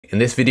In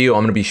this video,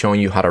 I'm going to be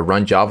showing you how to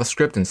run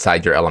JavaScript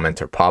inside your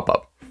Elementor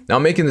pop-up. Now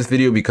I'm making this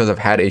video because I've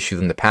had issues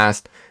in the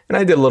past and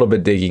I did a little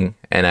bit digging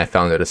and I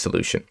found out a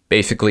solution.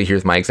 Basically,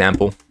 here's my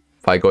example.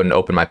 If I go ahead and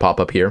open my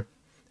pop-up here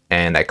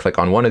and I click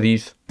on one of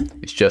these,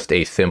 it's just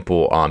a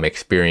simple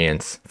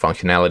experience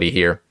functionality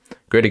here.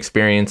 Grid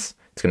experience,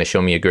 it's going to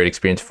show me a grid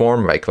experience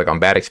form. If I click on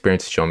bad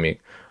experience, it's showing me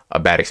a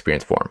bad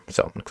experience form.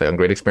 So I'm going to click on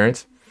grid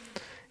experience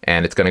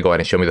and it's going to go ahead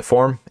and show me the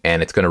form,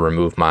 and it's going to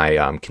remove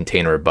my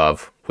container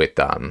above with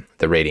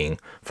the rating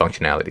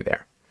functionality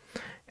there.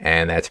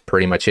 And that's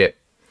pretty much it.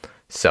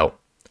 So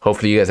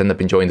hopefully you guys end up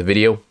enjoying the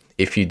video.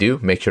 If you do,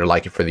 make sure to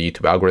like it for the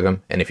YouTube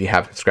algorithm. And if you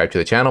haven't subscribed to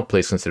the channel,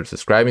 please consider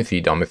subscribing so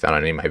you don't miss out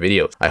on any of my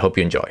videos. I hope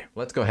you enjoy.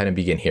 Let's go ahead and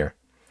begin here.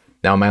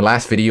 Now in my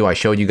last video, I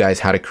showed you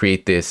guys how to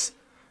create this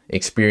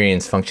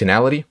experience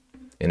functionality,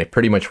 and it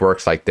pretty much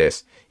works like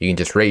this. You can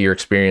just rate your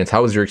experience.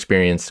 How was your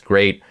experience?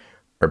 Great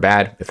or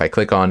bad. If I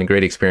click on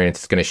great experience,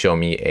 it's going to show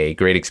me a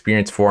great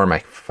experience form.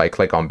 If I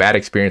click on bad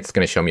experience, it's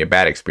going to show me a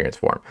bad experience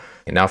form.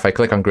 And now if I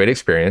click on great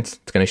experience,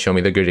 it's going to show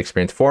me the great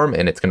experience form,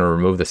 and it's going to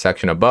remove the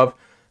section above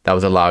that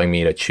was allowing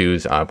me to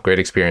choose great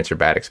experience or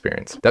bad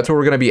experience. That's what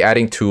we're going to be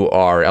adding to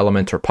our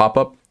Elementor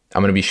pop-up.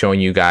 I'm going to be showing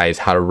you guys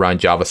how to run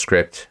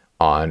JavaScript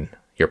on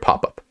your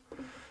pop-up.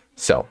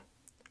 So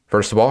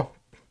first of all,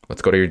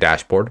 let's go to your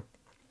dashboard.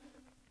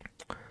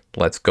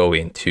 Let's go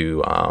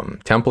into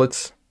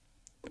templates,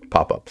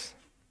 pop-ups.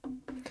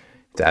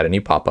 Let's add a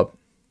new pop-up,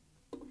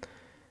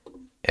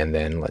 and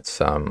then let's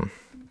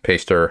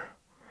paste our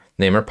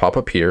name our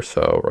pop-up here.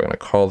 So we're going to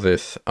call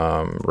this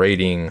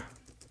rating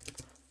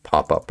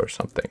pop-up or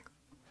something.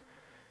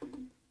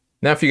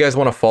 Now, if you guys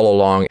want to follow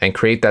along and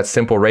create that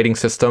simple rating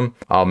system,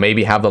 I'll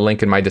maybe have the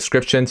link in my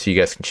description so you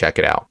guys can check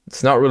it out.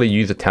 It's not really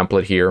use a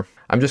template here.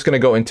 I'm just going to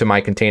go into my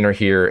container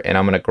here, and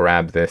I'm going to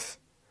grab this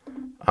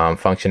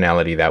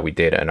functionality that we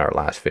did in our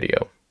last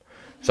video.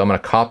 So I'm going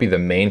to copy the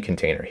main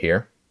container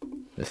here,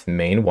 this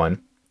main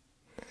one.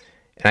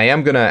 And I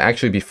am going to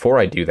actually, before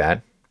I do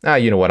that,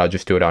 you know what, I'll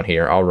just do it on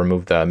here. I'll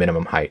remove the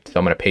minimum height. So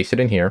I'm going to paste it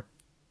in here,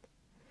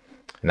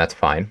 and that's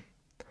fine.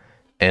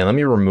 And let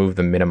me remove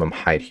the minimum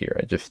height here.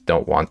 I just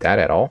don't want that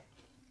at all.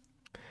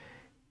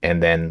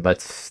 And then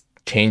let's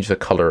change the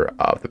color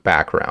of the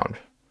background,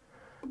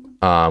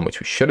 which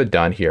we should have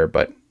done here,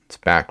 but it's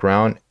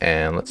background,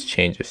 and let's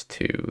change this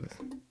to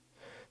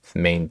this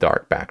main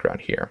dark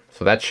background here.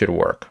 So that should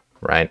work,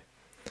 right?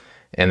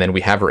 And then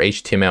we have our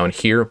HTML in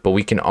here, but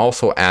we can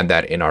also add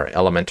that in our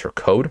Elementor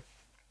code.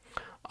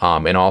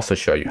 And I'll also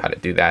show you how to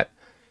do that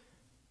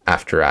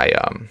after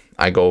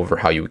I go over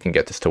how you can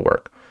get this to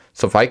work.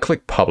 So if I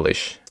click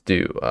publish,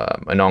 do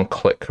an on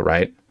click,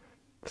 right?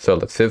 So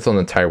let's say it's on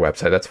the entire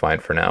website. That's fine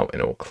for now.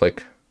 And it will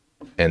click.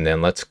 And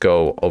then let's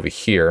go over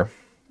here.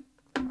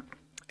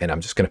 And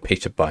I'm just going to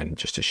paste a button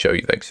just to show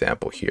you the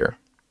example here.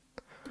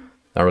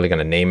 Not really going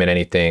to name it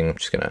anything. I'm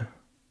just going to,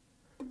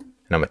 and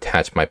I'm going to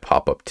attach my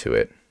pop-up to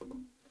it.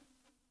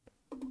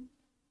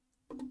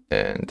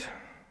 And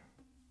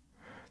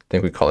I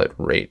think we call it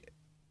rate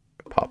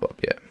pop-up.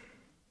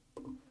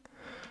 Yeah.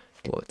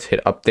 Let's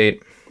hit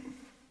update.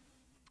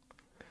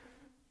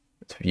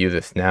 Let's view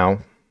this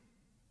now.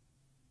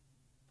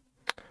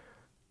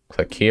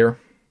 Click here.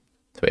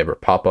 So we have our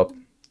pop-up.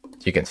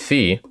 So you can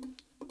see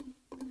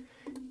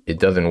it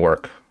doesn't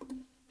work.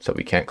 So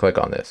we can't click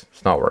on this.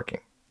 It's not working.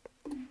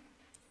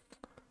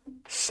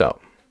 So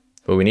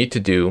what we need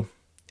to do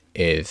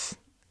is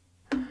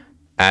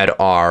add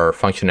our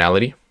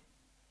functionality,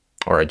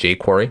 or a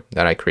jQuery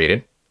that I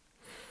created,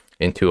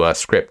 into a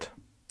script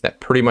that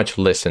pretty much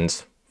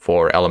listens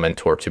for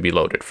Elementor to be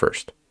loaded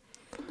first.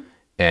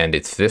 And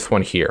it's this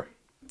one here.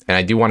 And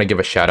I do want to give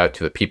a shout out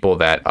to the people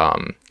that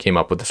came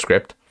up with the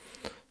script.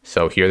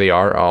 So here they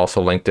are. I'll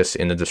also link this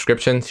in the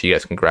description so you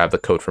guys can grab the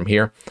code from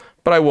here.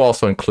 But I will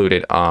also include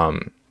it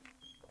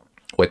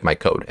with my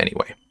code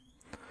anyway.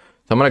 So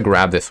I'm going to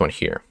grab this one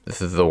here.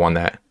 This is the one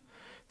that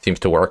seems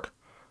to work.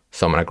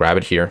 So I'm going to grab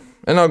it here,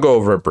 and I'll go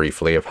over it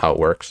briefly of how it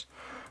works.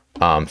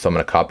 So I'm going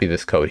to copy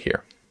this code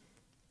here,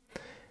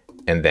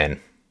 and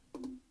then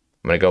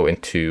I'm going to go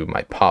into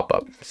my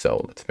pop-up.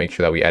 So let's make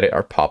sure that we edit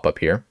our pop-up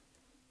here.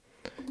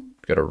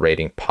 Go to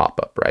rating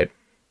pop-up, right?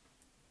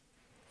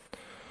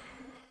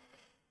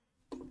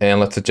 And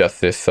let's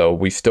adjust this. So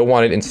we still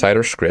want it inside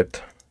our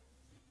script.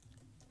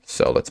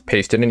 So let's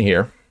paste it in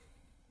here.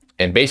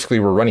 And basically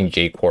we're running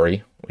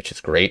jQuery, which is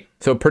great.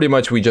 So pretty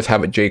much we just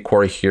have a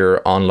jQuery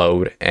here on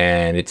load,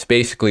 and it's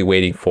basically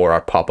waiting for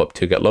our pop-up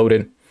to get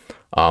loaded.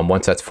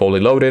 Once that's fully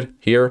loaded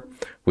here,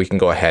 we can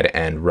go ahead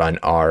and run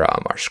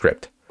our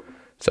script.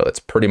 So that's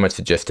pretty much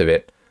the gist of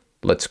it.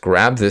 Let's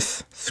grab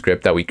this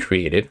script that we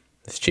created,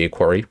 this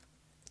jQuery,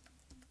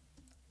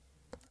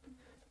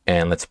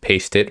 and let's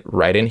paste it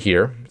right in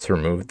here. Let's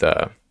remove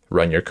the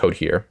run your code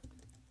here,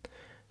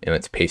 and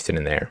let's paste it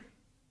in there.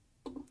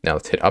 Now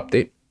let's hit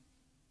update.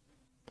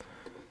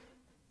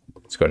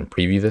 Let's go ahead and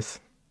preview this.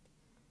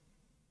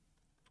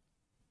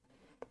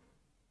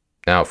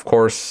 Now, of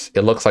course,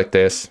 it looks like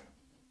this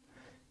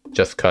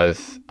just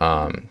because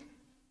of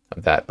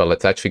that, but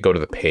let's actually go to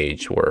the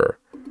page where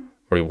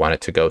where we want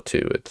it to go to.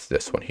 It's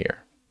this one here.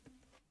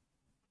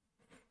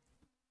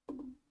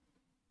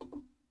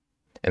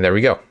 And there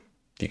we go.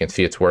 You can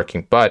see it's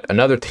working. But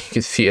another thing you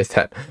can see is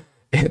that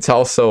it's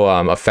also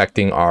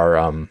affecting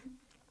our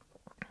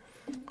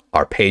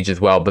page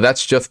as well. But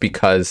that's just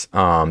because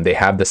they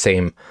have the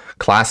same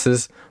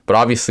classes. But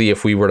obviously,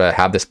 if we were to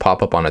have this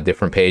pop up on a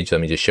different page, let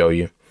me just show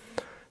you.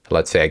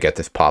 Let's say I get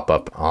this pop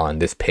up on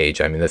this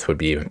page. I mean, this would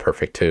be even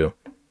perfect too.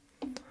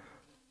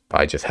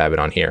 I just have it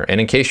on here.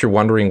 And in case you're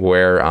wondering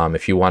where,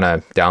 if you want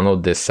to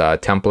download this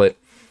template,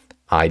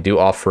 I do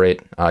offer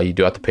it. You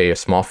do have to pay a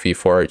small fee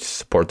for it to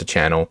support the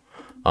channel.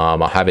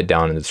 I'll have it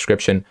down in the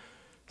description.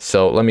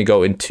 So let me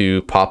go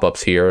into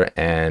pop-ups here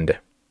and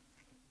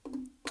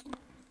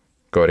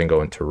go ahead and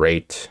go into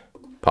rate,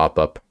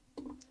 pop-up,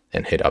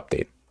 and hit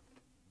update.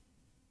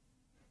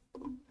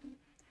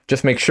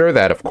 Just make sure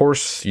that, of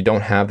course, you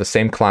don't have the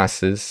same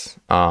classes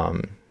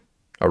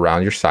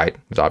around your site,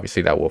 because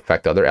obviously that will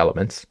affect other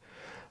elements.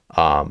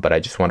 But I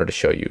just wanted to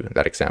show you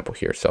that example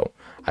here. So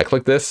I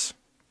click this,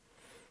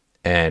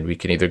 and we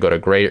can either go to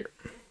great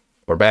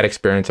or bad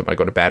experience. I'm going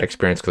to go to bad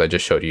experience because I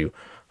just showed you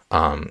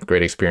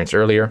great experience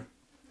earlier.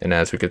 And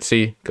as we could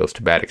see, it goes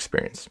to bad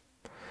experience.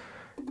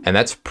 And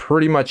that's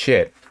pretty much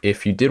it.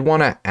 If you did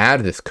want to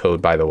add this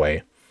code, by the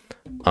way,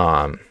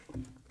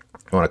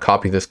 you want to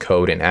copy this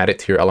code and add it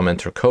to your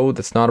Elementor code,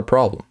 that's not a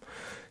problem.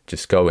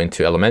 Just go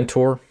into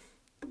Elementor,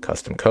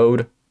 custom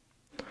code,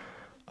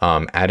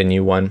 add a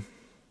new one,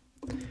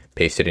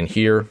 paste it in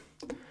here,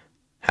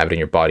 have it in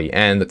your body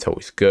end, that's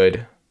always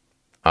good,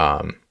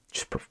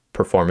 just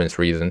performance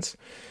reasons,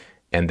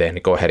 and then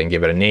go ahead and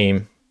give it a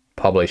name,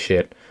 publish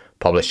it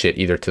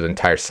either to the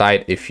entire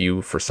site if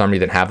you for some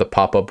reason have the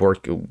pop-up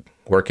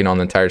working on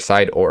the entire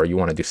site, or you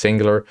want to do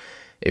singular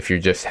if you're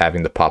just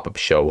having the pop-up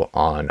show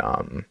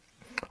on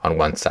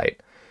one site.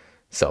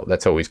 So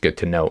that's always good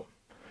to note.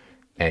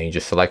 And you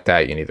just select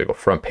that. You can either go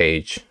front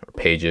page or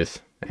pages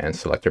and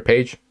select your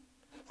page,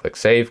 click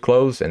save,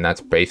 close, and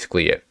that's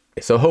basically it.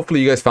 So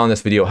hopefully you guys found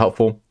this video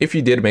helpful. If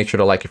you did, make sure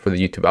to like it for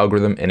the YouTube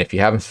algorithm. And if you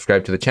haven't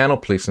subscribed to the channel,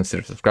 please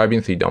consider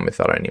subscribing so you don't miss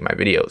out on any of my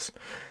videos.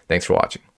 Thanks for watching.